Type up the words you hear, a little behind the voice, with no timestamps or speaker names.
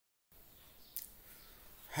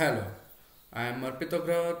Hello, I am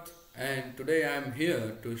Arpitavrat and today I am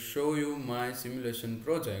here to show you my simulation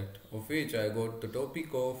project of which I got the topic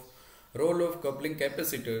of role of coupling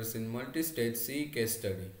capacitors in multistage C case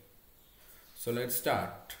study. So let's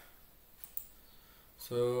start.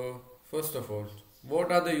 So first of all, what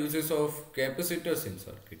are the uses of capacitors in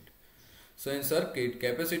circuit? So in circuit,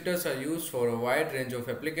 capacitors are used for a wide range of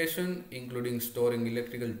application including storing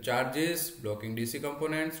electrical charges, blocking DC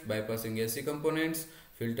components, bypassing AC components,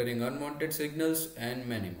 filtering unwanted signals and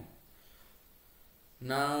many more.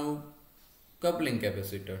 Now coupling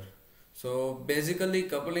capacitor. So basically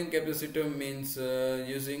coupling capacitor means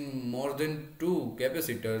using more than two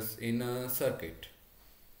capacitors in a circuit.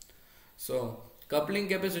 So coupling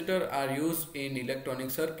capacitor are used in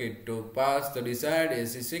electronic circuit to pass the desired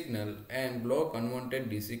AC signal and block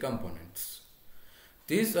unwanted DC components.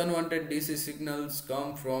 These unwanted DC signals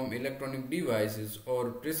come from electronic devices or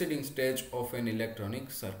preceding stage of an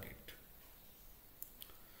electronic circuit.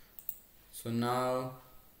 So now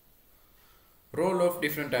role of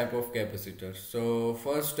different type of capacitors. So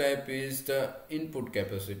first type is the input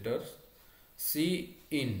capacitor, C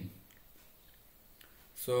in.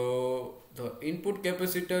 So the input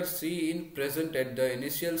capacitor C in present at the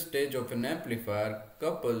initial stage of an amplifier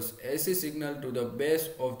couples AC signal to the base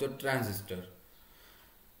of the transistor.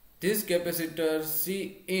 This capacitor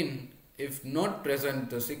C in, if not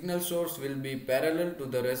present, the signal source will be parallel to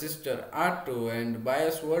the resistor R2 and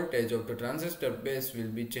bias voltage of the transistor base will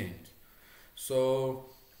be changed. So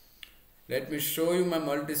let me show you my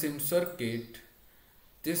multisim circuit.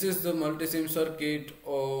 This is the multisim circuit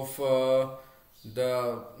of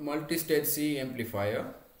the multistage C amplifier.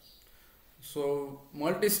 So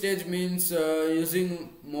multistage means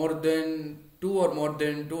using more than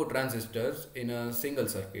two transistors in a single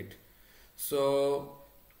circuit. So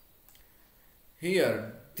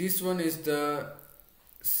here this one is the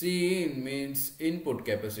C in means input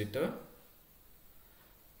capacitor.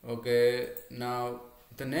 Okay, now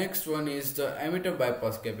the next one is the emitter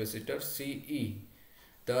bypass capacitor, CE.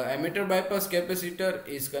 The emitter bypass capacitor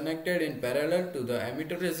is connected in parallel to the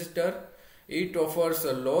emitter resistor. It offers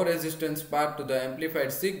a low resistance path to the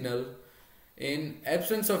amplified signal. In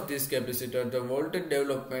absence of this capacitor, the voltage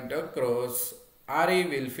development across RE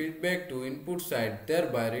will feed back to input side,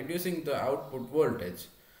 thereby reducing the output voltage.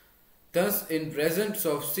 Thus, in presence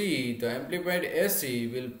of CE, the amplified AC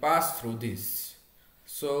will pass through this.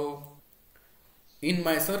 So, in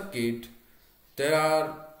my circuit, there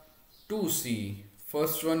are two C.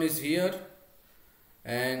 First one is here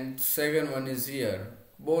and second one is here,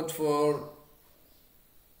 both for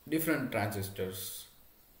different transistors.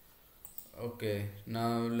 Okay,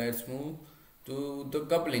 now let's move to the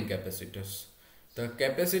coupling capacitors. The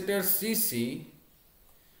capacitor CC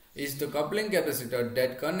is the coupling capacitor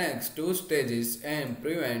that connects two stages and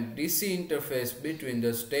prevents DC interface between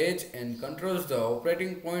the stage and controls the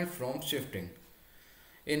operating point from shifting.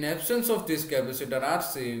 In absence of this capacitor,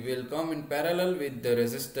 RC will come in parallel with the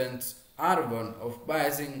resistance R1 of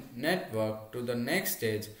biasing network to the next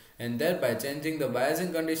stage and thereby changing the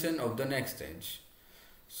biasing condition of the next stage.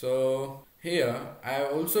 So here I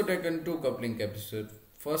have also taken two coupling capacitors.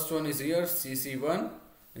 First one is here CC1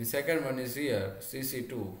 and second one is here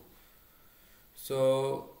CC2.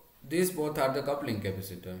 So these both are the coupling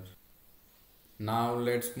capacitors. Now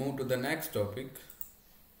let's move to the next topic.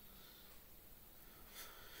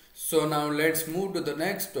 So now let's move to the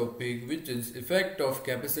next topic, which is effect of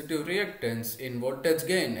capacitive reactance in voltage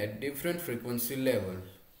gain at different frequency level.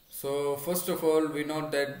 So first of all, we know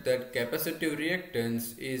that capacitive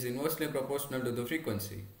reactance is inversely proportional to the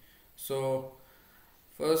frequency. So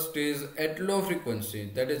first is at low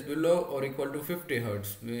frequency, that is below or equal to 50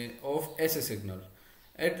 Hz of AC signal.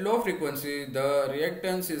 At low frequency, the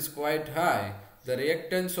reactance is quite high. The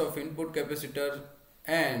reactance of input capacitor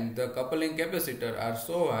and the coupling capacitor are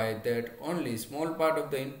so high that only small part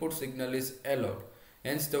of the input signal is allowed.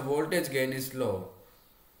 Hence the voltage gain is low.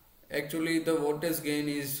 Actually the voltage gain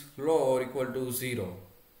is low or equal to 0.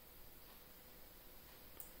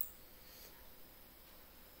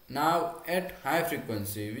 Now at high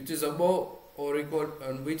frequency, which is above or equal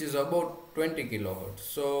which is about 20 kHz.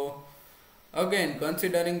 So again,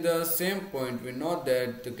 considering the same point, we know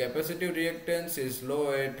that the capacitive reactance is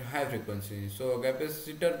low at high frequency. So a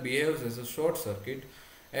capacitor behaves as a short circuit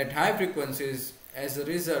at high frequencies. As a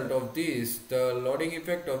result of this, the loading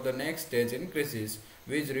effect of the next stage increases,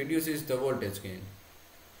 which reduces the voltage gain.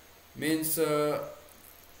 Means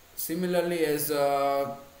similarly as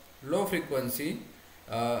low frequency,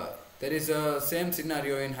 there is a same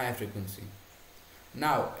scenario in high frequency.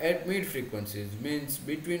 Now at mid frequencies means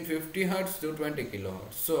between 50 Hz to 20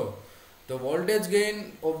 kHz. So The voltage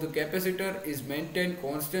gain of the capacitor is maintained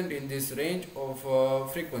constant in this range of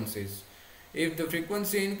frequencies. If the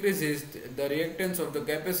frequency increases, the reactance of the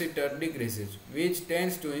capacitor decreases, which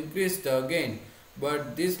tends to increase the gain.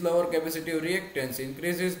 But this lower capacitive reactance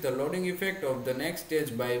increases the loading effect of the next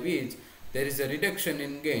stage, by which there is a reduction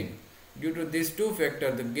in gain. Due to these two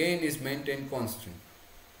factors, the gain is maintained constant.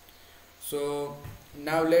 So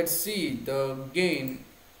now let's see the gain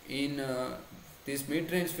in this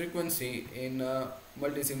mid-range frequency in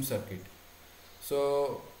multisim circuit.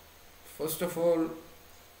 So first of all,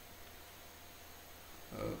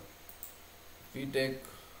 we take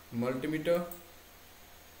multimeter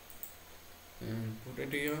and put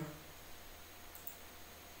it here.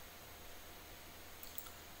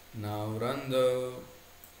 Now run the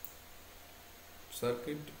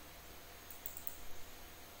circuit.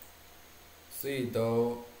 See,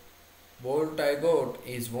 the volt I got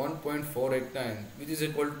is 1.489, which is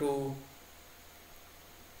equal to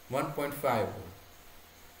 1.5 volt.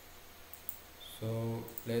 So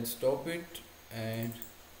let's stop it and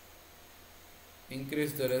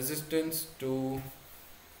increase the resistance to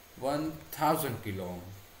 1000 kilo ohm.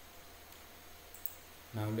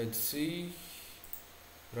 Now let's see,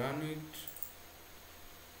 run it.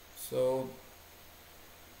 So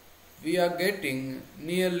we are getting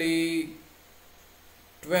nearly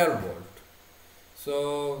 12 volt.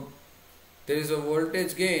 So there is a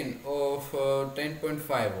voltage gain of 10.5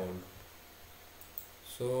 volt.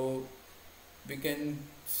 So we can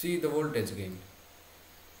see the voltage gain.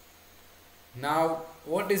 Now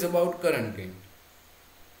what is about current gain?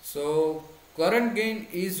 So current gain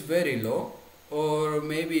is very low, or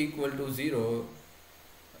maybe equal to 0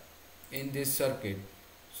 in this circuit.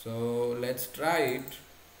 So let's try it.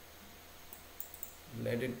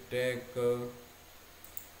 Let it take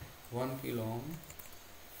 1 kilo ohm.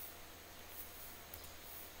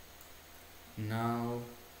 Now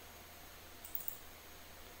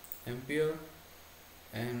ampere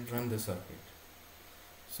and run the circuit.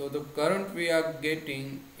 So the current we are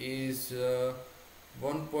getting is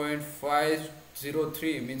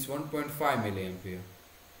 1.503, means 1.5 milliampere.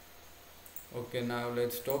 Okay, now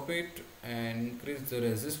let's stop it and increase the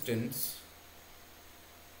resistance,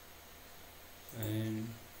 and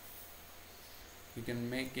we can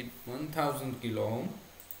make it 1000 kilo ohm.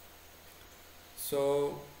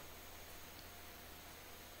 So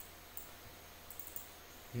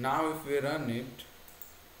now if we run it,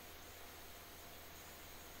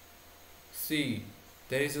 see,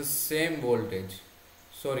 there is a same voltage,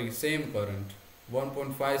 same current,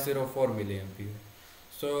 1.504 milliampere.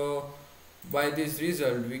 So by this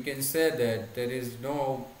result we can say that there is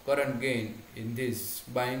no current gain in this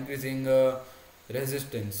by increasing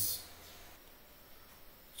resistance.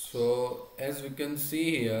 So as we can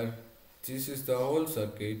see here, this is the whole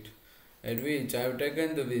circuit at which I have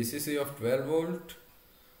taken the VCC of 12 volt,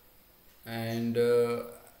 and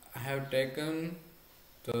I have taken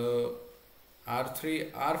the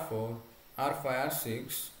R3, R4, R5,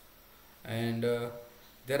 R6, and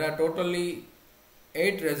there are totally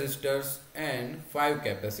 8 resistors and 5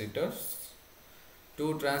 capacitors,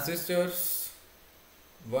 2 transistors,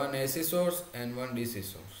 1 AC source and 1 DC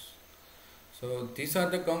source. So these are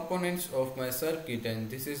the components of my circuit,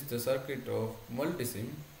 and this is the circuit of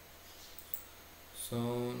multisim.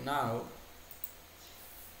 So now,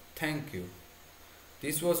 thank you.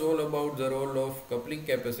 This was all about the role of coupling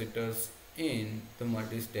capacitors in the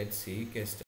multistage CE case study.